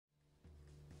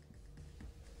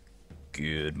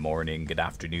Good morning, good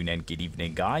afternoon, and good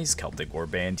evening, guys. Celtic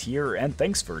Warband here, and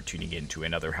thanks for tuning in to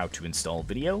another how to install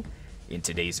video. In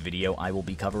today's video, I will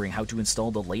be covering how to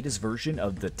install the latest version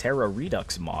of the Thera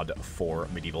Redux mod for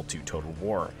Medieval 2 Total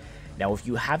War. Now, if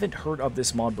you haven't heard of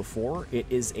this mod before, it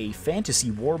is a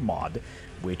fantasy war mod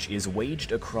which is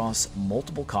waged across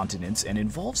multiple continents and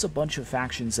involves a bunch of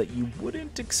factions that you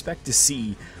wouldn't expect to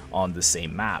see on the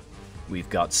same map. We've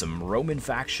got some Roman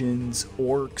factions,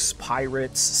 orcs,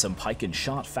 pirates, some pike and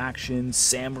shot factions,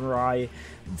 samurai,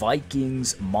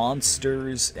 Vikings,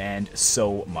 monsters, and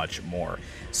so much more.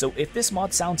 So if this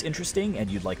mod sounds interesting and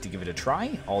you'd like to give it a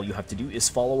try, all you have to do is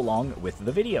follow along with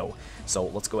the video. So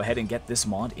let's go ahead and get this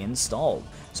mod installed.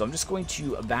 So I'm just going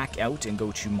to back out and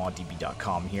go to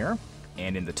moddb.com here.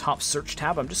 And in the top search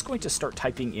tab, I'm just going to start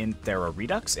typing in Thera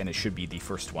Redux, and it should be the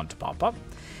first one to pop up.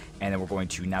 And then we're going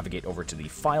to navigate over to the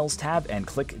Files tab and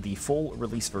click the full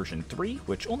release version 3,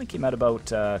 which only came out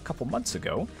about a couple months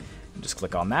ago. And just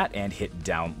click on that and hit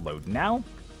download now.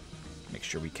 Make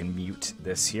sure we can mute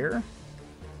this here.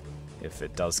 If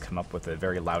it does come up with a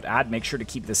very loud ad, make sure to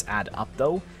keep this ad up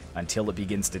though until it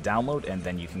begins to download, and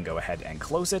then you can go ahead and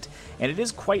close it. And it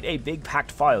is quite a big packed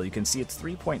file. You can see it's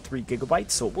 3.3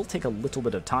 gigabytes, so it will take a little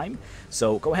bit of time.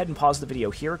 So go ahead and pause the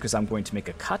video here because I'm going to make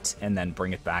a cut and then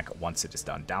bring it back once it is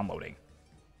done downloading.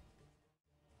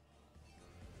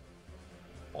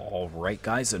 Alright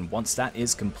guys, and once that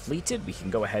is completed, we can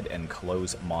go ahead and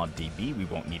close ModDB. We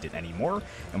won't need it anymore.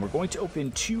 And we're going to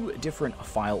open two different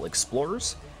file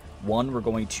explorers. One, we're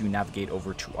going to navigate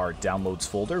over to our downloads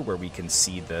folder where we can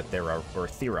see the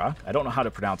Thera. I don't know how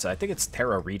to pronounce it. I think it's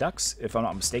Thera Redux, if I'm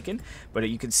not mistaken. But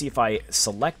you can see if I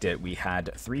select it, we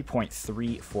had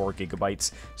 3.34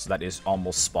 gigabytes, so that is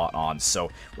almost spot on. So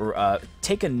we're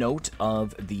take a note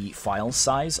of the file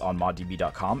size on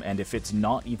moddb.com, and if it's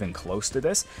not even close to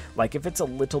this, like if it's a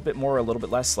little bit more or a little bit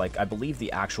less, like I believe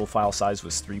the actual file size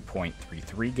was 3.33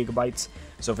 gigabytes.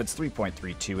 So if it's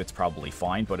 3.32, it's probably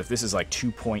fine, but if this is like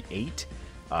 2.8,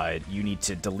 you need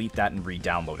to delete that and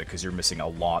re-download it because you're missing a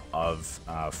lot of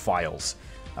files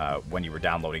when you were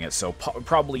downloading it. So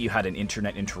probably you had an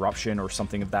internet interruption or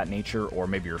something of that nature, or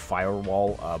maybe your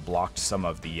firewall blocked some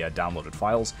of the downloaded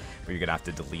files, but you're going to have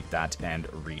to delete that and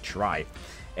retry.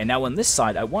 And now on this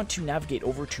side, I want to navigate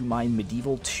over to my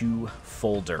Medieval 2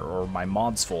 folder, or my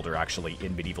mods folder actually,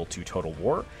 in Medieval 2 Total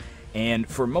War. And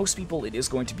for most people, it is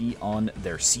going to be on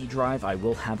their C drive. I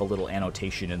will have a little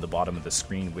annotation in the bottom of the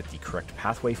screen with the correct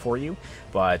pathway for you.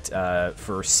 But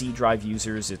for C drive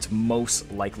users, it's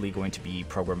most likely going to be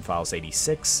Program Files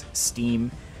 86,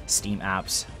 Steam, Steam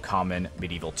Apps, Common,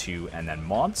 Medieval 2, and then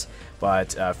Mods.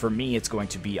 But for me, it's going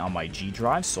to be on my G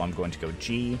drive, so I'm going to go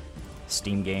G,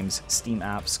 Steam Games, Steam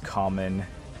Apps, Common,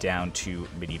 down to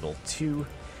Medieval 2,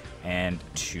 and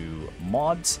to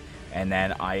Mods. And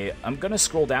then I'm going to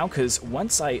scroll down because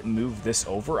once I move this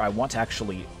over, I want to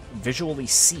actually visually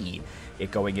see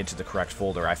it going into the correct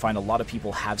folder. I find a lot of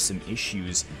people have some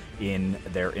issues in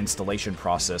their installation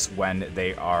process when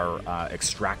they are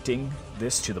extracting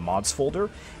this to the mods folder,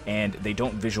 and they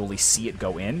don't visually see it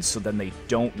go in, so then they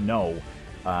don't know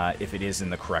if it is in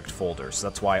the correct folder. So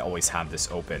that's why I always have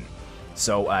this open.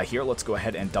 So here, let's go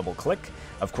ahead and double click.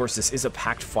 Of course, this is a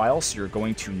packed file, so you're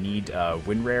going to need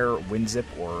WinRAR, WinZip,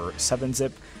 or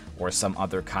 7-Zip, or some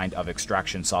other kind of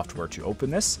extraction software to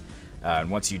open this. And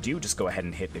once you do, just go ahead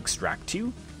and hit Extract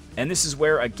to. And this is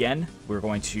where, again, we're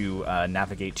going to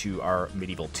navigate to our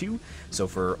Medieval 2. So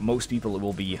for most people, it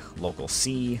will be local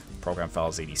C, Program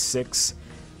Files 86,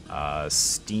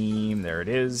 Steam, there it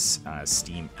is,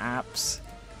 Steam Apps,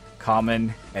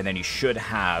 Common, and then you should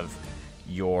have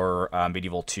your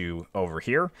Medieval 2 over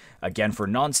here. Again, for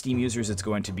non-Steam users, it's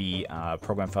going to be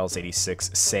Program Files 86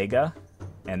 Sega,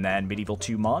 and then Medieval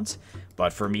 2 mods.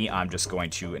 But for me, I'm just going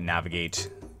to navigate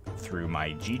through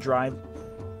my G drive,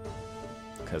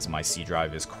 because my C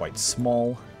drive is quite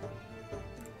small.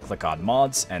 Click on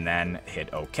Mods, and then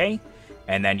hit OK.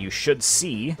 And then you should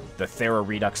see the Thera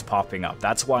Redux popping up.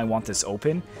 That's why I want this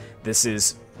open. This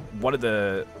is one of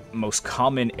the most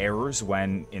common errors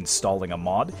when installing a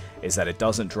mod, is that it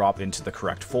doesn't drop into the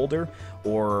correct folder,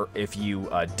 or if you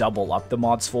double up the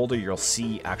mods folder, you'll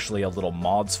see actually a little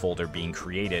mods folder being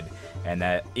created, and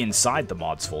that inside the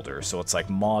mods folder, so it's like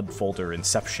mod folder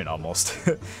inception almost.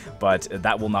 But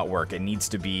that will not work. It needs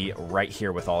to be right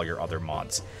here with all your other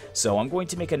mods. So I'm going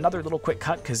to make another little quick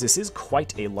cut because this is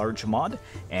quite a large mod,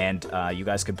 and you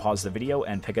guys can pause the video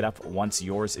and pick it up once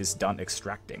yours is done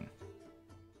extracting.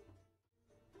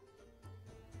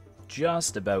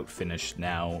 Just about finished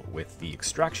now with the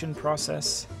extraction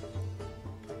process.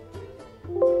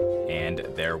 And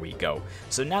there we go.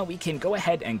 So now we can go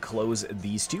ahead and close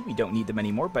these two. We don't need them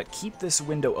anymore, but keep this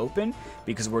window open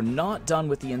because we're not done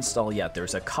with the install yet.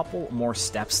 There's a couple more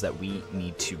steps that we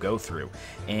need to go through.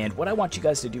 And what I want you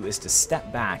guys to do is to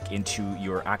step back into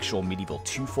your actual Medieval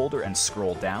 2 folder and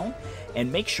scroll down and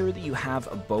make sure that you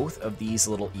have both of these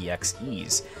little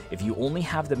EXEs. If you only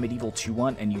have the Medieval 2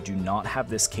 one and you do not have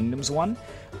this Kingdoms one,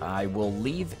 I will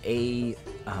leave a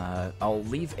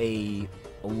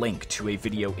link to a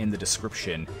video in the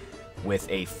description with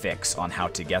a fix on how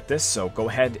to get this, so go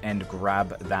ahead and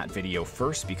grab that video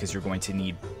first because you're going to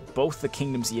need both the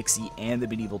Kingdoms.exe and the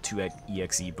Medieval 2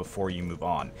 exe before you move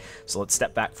on. So let's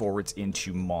step back forwards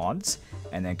into mods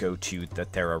and then go to the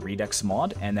Thera Redux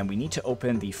mod, and then we need to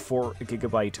open the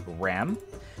 4GB RAM.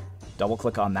 Double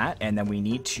click on that, and then we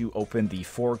need to open the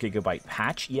 4GB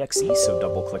patch exe, so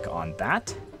double click on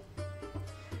that.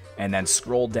 And then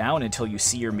scroll down until you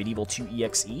see your Medieval 2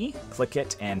 exe, click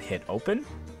it and hit open.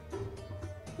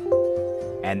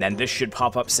 And then this should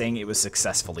pop up saying it was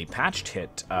successfully patched.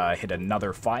 Hit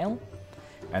another file,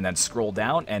 and then scroll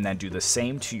down and then do the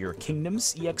same to your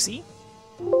Kingdoms.exe.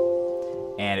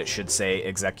 And it should say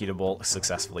executable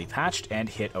successfully patched, and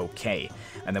hit OK.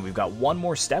 And then we've got one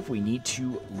more step. We need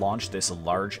to launch this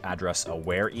large address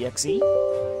aware exe.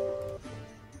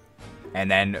 And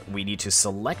then we need to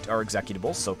select our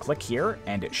executable, so click here,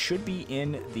 and it should be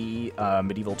in the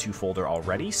Medieval 2 folder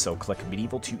already, so click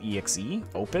Medieval 2 exe,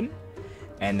 open,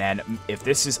 and then if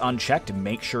this is unchecked,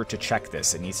 make sure to check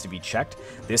this. It needs to be checked.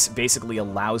 This basically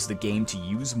allows the game to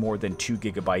use more than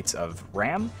 2GB of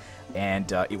RAM, and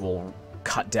it will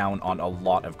cut down on a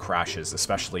lot of crashes,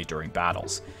 especially during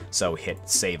battles. So hit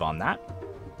save on that,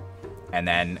 and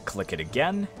then click it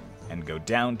again, and go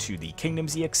down to the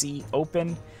Kingdoms.exe,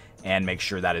 open, and make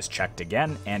sure that is checked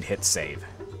again, and hit save.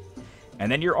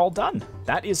 And then you're all done.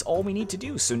 That is all we need to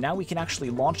do. So now we can actually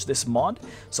launch this mod.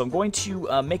 So I'm going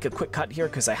to make a quick cut here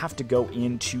because I have to go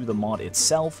into the mod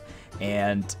itself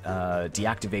and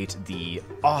deactivate the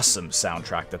awesome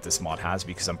soundtrack that this mod has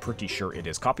because I'm pretty sure it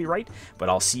is copyright, but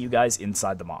I'll see you guys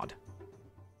inside the mod.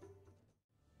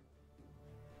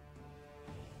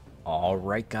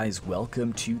 Alright guys,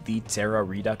 welcome to the Thera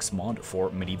Redux mod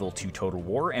for Medieval 2 Total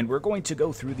War, and we're going to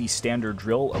go through the standard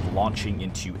drill of launching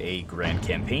into a grand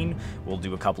campaign. We'll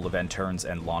do a couple of end turns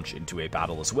and launch into a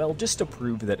battle as well, just to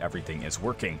prove that everything is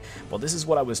working. Well, this is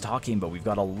what I was talking about. We've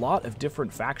got a lot of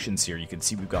different factions here. You can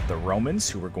see we've got the Romans,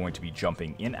 who we're going to be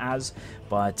jumping in as,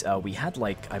 but we had,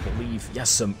 like, I believe, yes,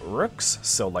 some Urks,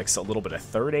 so like a little bit of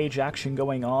Third Age action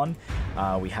going on.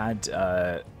 We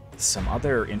had some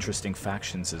other interesting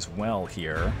factions as well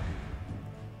here.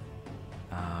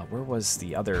 Where was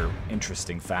the other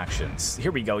interesting factions?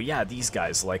 Here we go. Yeah, these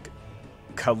guys, like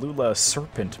Kalula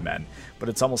Serpent Men, but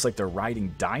it's almost like they're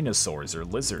riding dinosaurs or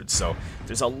lizards. So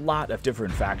there's a lot of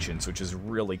different factions, which is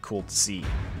really cool to see.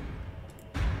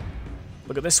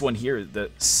 Look at this one here, the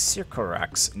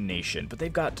Sycorax Nation, but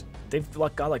they've got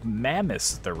like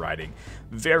mammoths they're riding.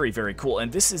 Very, very cool. And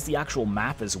this is the actual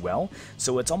map as well.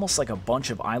 So it's almost like a bunch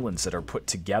of islands that are put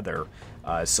together.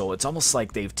 So it's almost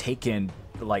like they've taken,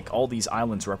 like, all these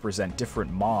islands represent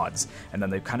different mods, and then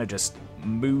they've kind of just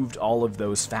moved all of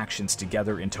those factions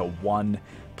together into one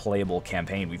playable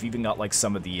campaign. We've even got like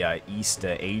some of the East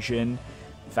Asian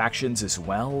factions as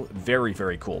well. Very,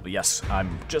 very cool. But yes,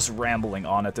 I'm just rambling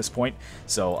on at this point.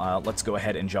 So let's go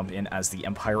ahead and jump in as the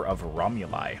Empire of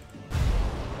Romuli.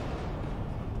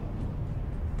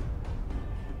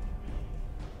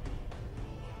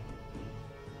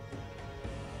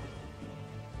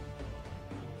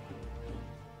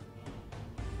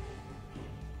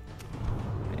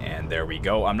 There we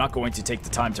go. I'm not going to take the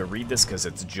time to read this because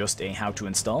it's just a how to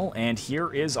install. And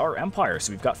here is our empire.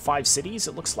 So we've got 5 cities,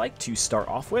 it looks like, to start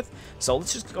off with. So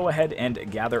let's just go ahead and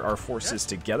gather our forces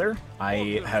together.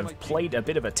 I have played a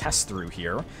bit of a test through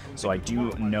here, so I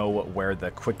do know where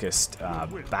the quickest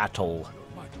battle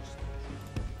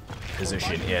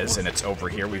position is, and it's over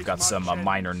here. We've got some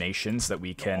minor nations that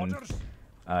we can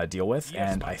deal with,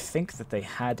 and I think that they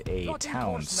had a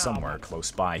town somewhere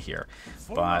close by here.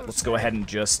 But let's go ahead and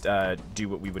just do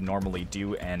what we would normally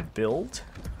do and build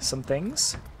some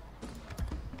things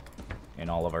in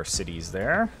all of our cities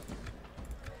there.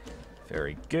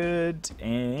 Very good.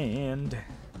 And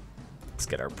let's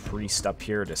get our priest up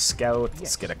here to scout.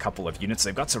 Let's get a couple of units.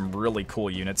 They've got some really cool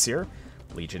units here.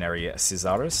 Legionary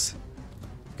Caesaris.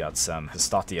 We've got some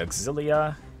Hastati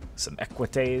Auxilia, some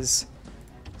Equites.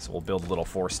 So we'll build a little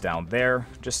force down there,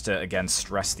 just to, again,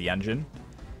 stress the engine.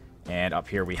 And up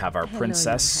here we have our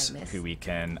princess, who we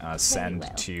can send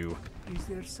to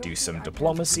do some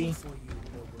diplomacy.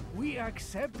 We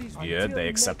accept these. Yeah, they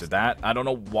accepted that. I don't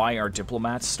know why our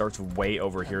diplomat starts way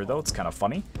over here, though. It's kind of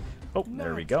funny. Oh,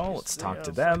 there we go. Let's talk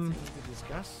to them.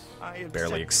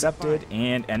 Barely accepted,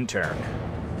 and end turn.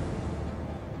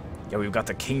 Yeah, we've got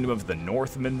the Kingdom of the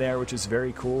Northmen there, which is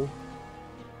very cool.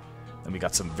 Then we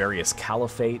got some various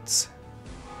caliphates.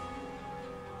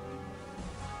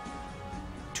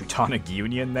 Teutonic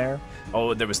Union there.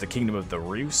 Oh, there was the Kingdom of the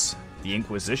Rus, the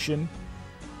Inquisition.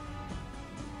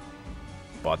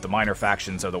 But the minor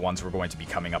factions are the ones we're going to be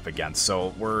coming up against.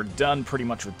 So we're done pretty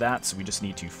much with that, so we just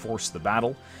need to force the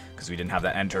battle, because we didn't have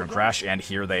that end turn crash, and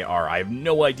here they are. I have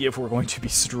no idea if we're going to be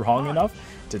strong enough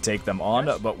to take them on,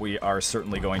 but we are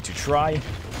certainly going to try.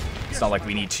 It's not like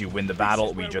we need to win the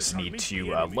battle, we just need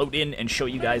to load in and show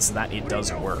you guys that it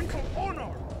does work.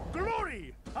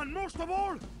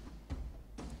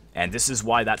 And this is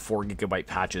why that 4 GB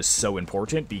patch is so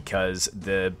important, because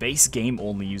the base game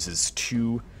only uses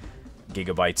 2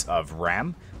 gigabytes of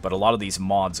RAM, but a lot of these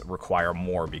mods require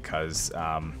more because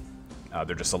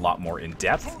they're just a lot more in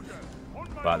depth.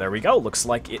 But there we go, looks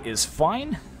like it is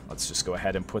fine. Let's just go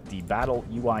ahead and put the battle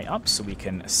UI up so we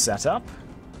can set up.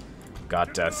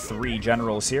 Got 3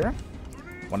 generals here.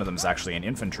 One of them is actually an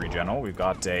infantry general. We've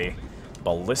got a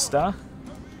ballista.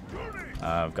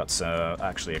 We've got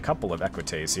actually a couple of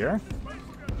equites here,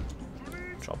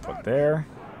 which I'll put there.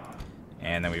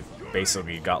 And then we've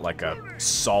basically got like a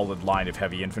solid line of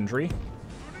heavy infantry.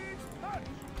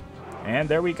 And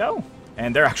there we go.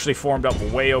 And they're actually formed up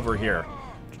way over here.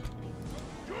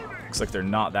 Looks like they're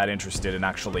not that interested in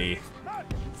actually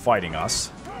fighting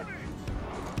us.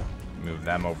 Move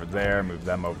them over there, move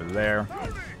them over there.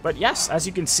 But yes, as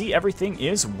you can see, everything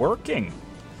is working.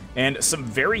 And some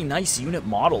very nice unit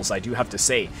models, I do have to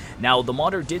say. Now, the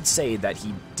modder did say that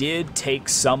he did take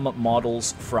some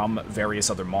models from various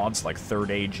other mods, like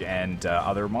Third Age and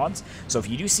other mods. So if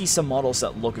you do see some models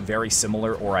that look very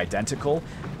similar or identical,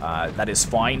 that is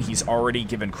fine. He's already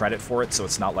given credit for it, so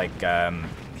it's not like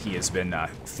he has been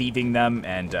thieving them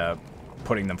and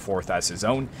putting them forth as his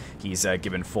own. He's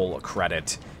given full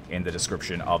credit in the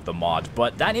description of the mod.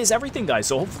 But that is everything, guys,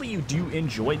 so hopefully you do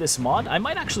enjoy this mod. I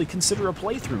might actually consider a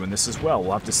playthrough in this as well.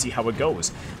 We'll have to see how it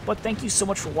goes. But thank you so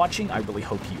much for watching. I really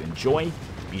hope you enjoy.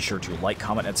 Be sure to like,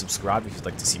 comment, and subscribe if you'd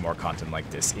like to see more content like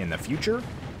this in the future.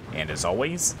 And as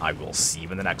always, I will see you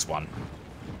in the next one.